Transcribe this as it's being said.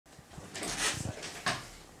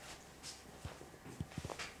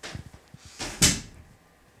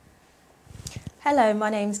Hello, my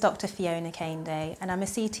name's Dr. Fiona Cainday and I'm a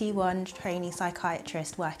CT1 trainee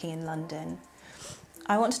psychiatrist working in London.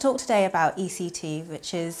 I want to talk today about ECT,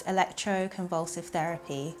 which is Electroconvulsive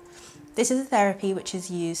Therapy. This is a therapy which is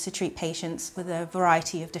used to treat patients with a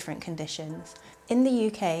variety of different conditions. In the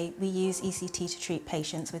UK, we use ECT to treat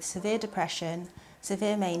patients with severe depression,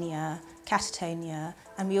 severe mania, catatonia,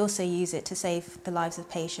 and we also use it to save the lives of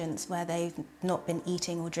patients where they've not been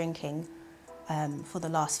eating or drinking for the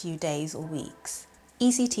last few days or weeks.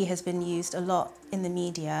 ECT has been used a lot in the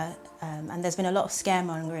media and there's been a lot of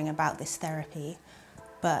scaremongering about this therapy,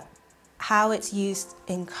 but how it's used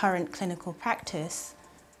in current clinical practice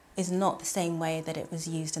is not the same way that it was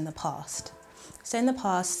used in the past. So in the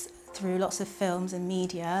past, through lots of films and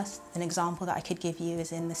media, an example that I could give you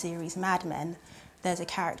is in the series Mad Men. There's a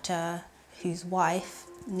character whose wife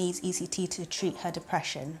needs ECT to treat her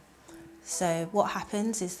depression. So what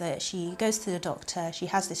happens is that she goes to the doctor, she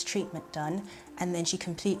has this treatment done, and then she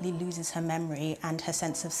completely loses her memory and her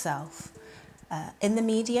sense of self. In the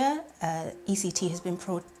media, ECT has been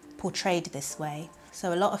portrayed this way.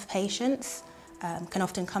 So a lot of patients can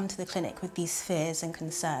often come to the clinic with these fears and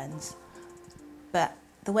concerns. But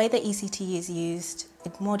the way that ECT is used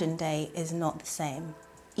in modern day is not the same.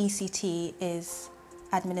 ECT is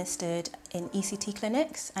administered in ECT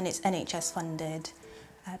clinics and it's NHS funded.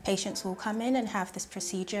 Patients will come in and have this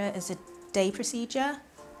procedure as a day procedure.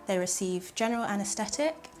 They receive general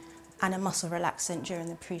anaesthetic and a muscle relaxant during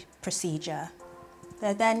the procedure.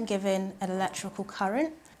 They're then given an electrical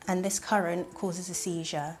current and this current causes a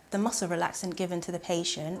seizure. The muscle relaxant given to the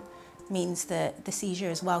patient means that the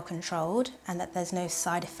seizure is well controlled and that there's no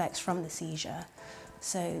side effects from the seizure.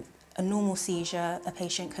 So a normal seizure, a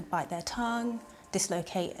patient could bite their tongue,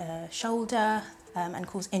 dislocate a shoulder and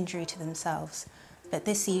cause injury to themselves. But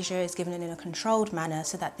this seizure is given in a controlled manner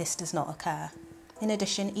so that this does not occur. In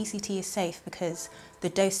addition, ECT is safe because the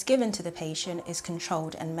dose given to the patient is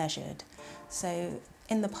controlled and measured. So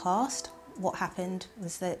in the past, what happened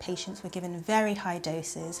was that patients were given very high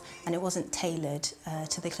doses and it wasn't tailored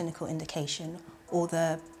to the clinical indication or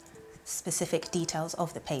the specific details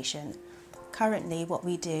of the patient. Currently, what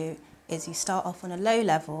we do is you start off on a low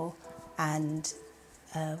level and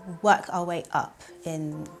work our way up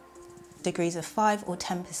in degrees of 5 or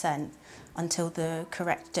 10% until the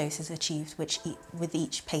correct dose is achieved with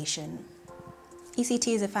each patient.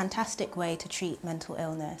 ECT is a fantastic way to treat mental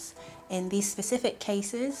illness. In these specific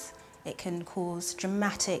cases, it can cause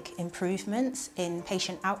dramatic improvements in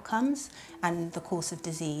patient outcomes and the course of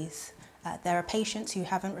disease. There are patients who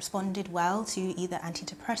haven't responded well to either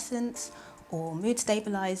antidepressants or mood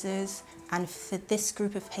stabilizers, and for this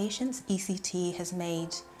group of patients, ECT has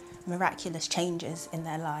made miraculous changes in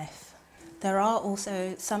their life. There are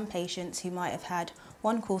also some patients who might have had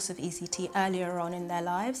one course of ECT earlier on in their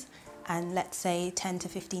lives, and let's say 10 to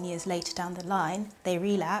 15 years later down the line, they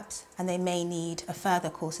relapse and they may need a further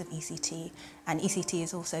course of ECT, and ECT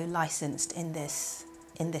is also licensed in this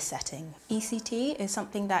setting. ECT is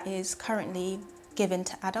something that is currently given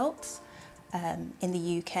to adults. In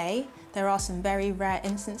the UK, there are some very rare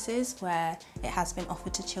instances where it has been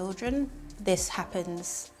offered to children. This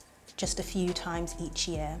happens just a few times each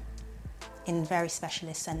year in very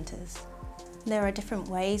specialist centres. There are different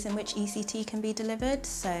ways in which ECT can be delivered.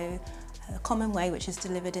 So a common way which is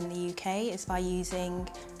delivered in the UK is by using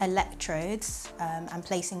electrodes and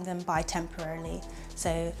placing them bitemporally.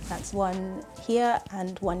 So that's one here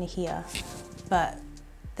and one here. But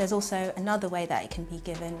there's also another way that it can be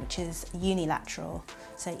given, which is unilateral.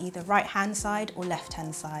 So either right-hand side or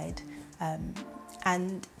left-hand side.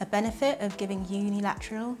 And a benefit of giving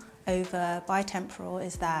unilateral over bitemporal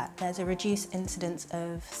is that there's a reduced incidence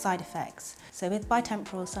of side effects. So with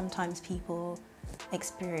bitemporal, sometimes people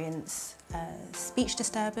experience speech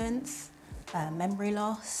disturbance, memory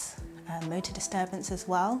loss, motor disturbance as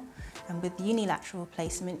well. And with unilateral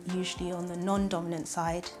placement, usually on the non-dominant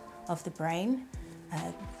side of the brain,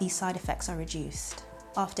 these side effects are reduced.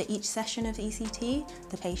 After each session of ECT,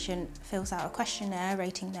 the patient fills out a questionnaire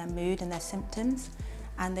rating their mood and their symptoms,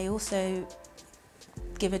 and they also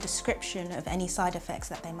give a description of any side effects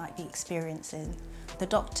that they might be experiencing. The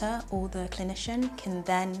doctor or the clinician can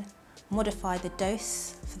then modify the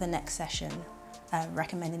dose for the next session,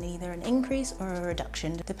 recommending either an increase or a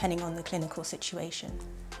reduction depending on the clinical situation.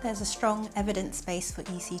 There's a strong evidence base for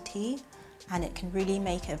ECT and it can really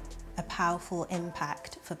make a powerful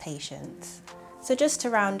impact for patients. So just to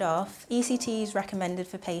round off, ECT is recommended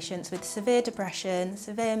for patients with severe depression,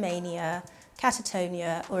 severe mania,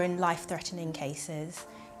 catatonia, or in life-threatening cases.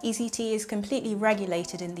 ECT is completely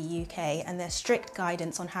regulated in the UK and there's strict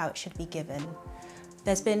guidance on how it should be given.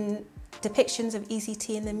 There's been depictions of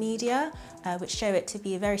ECT in the media, which show it to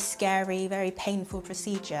be a very scary, very painful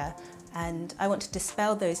procedure. And I want to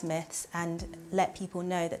dispel those myths and let people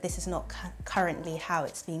know that this is not currently how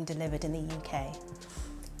it's being delivered in the UK.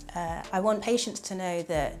 I want patients to know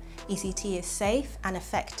that ECT is safe and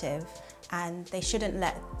effective, and they shouldn't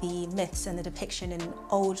let the myths and the depiction in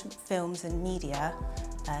old films and media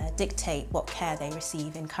dictate what care they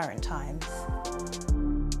receive in current times.